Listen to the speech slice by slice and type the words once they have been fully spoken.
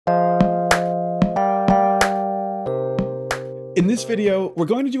In this video, we're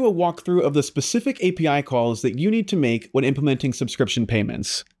going to do a walkthrough of the specific API calls that you need to make when implementing subscription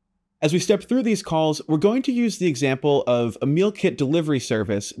payments. As we step through these calls, we're going to use the example of a meal kit delivery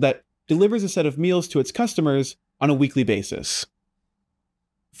service that delivers a set of meals to its customers on a weekly basis.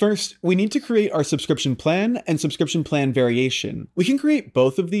 First, we need to create our subscription plan and subscription plan variation. We can create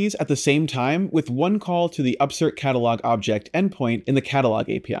both of these at the same time with one call to the Upsert catalog object endpoint in the catalog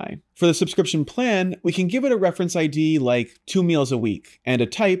API. For the subscription plan, we can give it a reference ID like 2 meals a week and a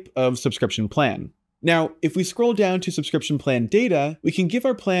type of subscription plan. Now, if we scroll down to subscription plan data, we can give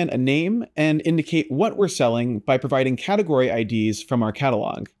our plan a name and indicate what we're selling by providing category IDs from our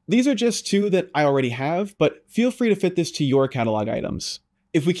catalog. These are just two that I already have, but feel free to fit this to your catalog items.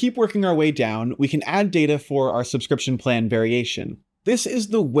 If we keep working our way down, we can add data for our subscription plan variation. This is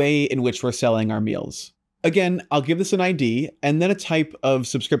the way in which we're selling our meals. Again, I'll give this an ID and then a type of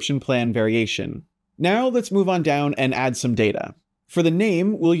subscription plan variation. Now let's move on down and add some data. For the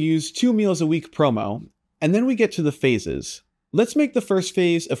name, we'll use 2 meals a week promo, and then we get to the phases. Let's make the first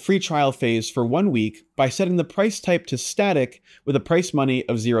phase a free trial phase for 1 week by setting the price type to static with a price money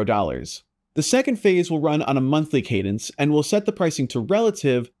of $0. The second phase will run on a monthly cadence, and we'll set the pricing to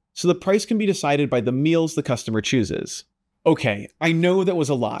relative so the price can be decided by the meals the customer chooses. Okay, I know that was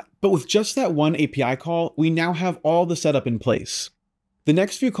a lot, but with just that one API call, we now have all the setup in place. The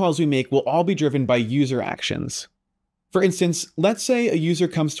next few calls we make will all be driven by user actions. For instance, let's say a user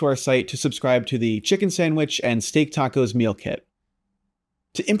comes to our site to subscribe to the chicken sandwich and steak tacos meal kit.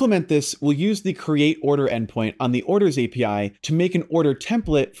 To implement this, we'll use the create order endpoint on the orders API to make an order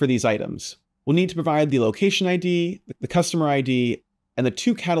template for these items. We'll need to provide the location ID, the customer ID, and the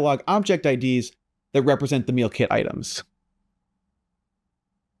 2 catalog object IDs that represent the meal kit items.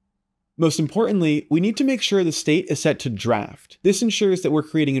 Most importantly, we need to make sure the state is set to draft. This ensures that we're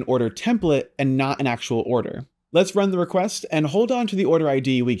creating an order template and not an actual order. Let's run the request and hold on to the order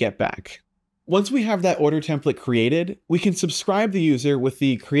ID we get back. Once we have that order template created, we can subscribe the user with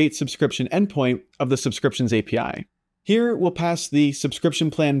the create subscription endpoint of the subscriptions API. Here, we'll pass the subscription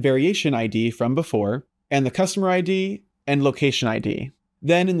plan variation ID from before, and the customer ID and location ID.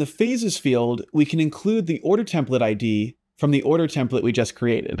 Then in the phases field, we can include the order template ID from the order template we just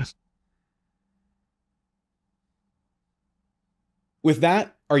created. With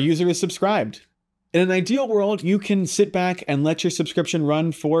that, our user is subscribed. In an ideal world, you can sit back and let your subscription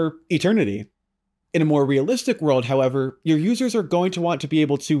run for eternity. In a more realistic world, however, your users are going to want to be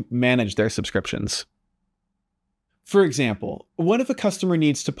able to manage their subscriptions. For example, what if a customer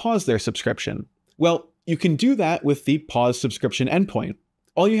needs to pause their subscription? Well, you can do that with the pause subscription endpoint.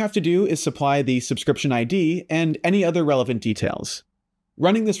 All you have to do is supply the subscription ID and any other relevant details.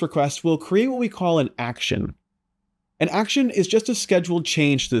 Running this request will create what we call an action. An action is just a scheduled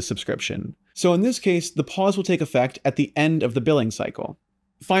change to the subscription. So in this case, the pause will take effect at the end of the billing cycle.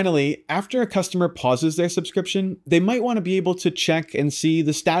 Finally, after a customer pauses their subscription, they might want to be able to check and see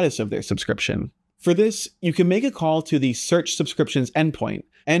the status of their subscription. For this, you can make a call to the search subscriptions endpoint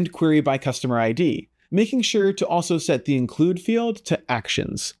and query by customer ID, making sure to also set the include field to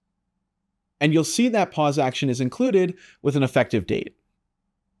actions. And you'll see that pause action is included with an effective date.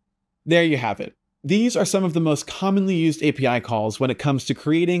 There you have it. These are some of the most commonly used API calls when it comes to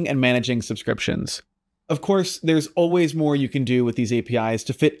creating and managing subscriptions. Of course, there's always more you can do with these APIs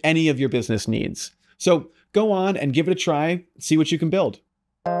to fit any of your business needs. So go on and give it a try, see what you can build.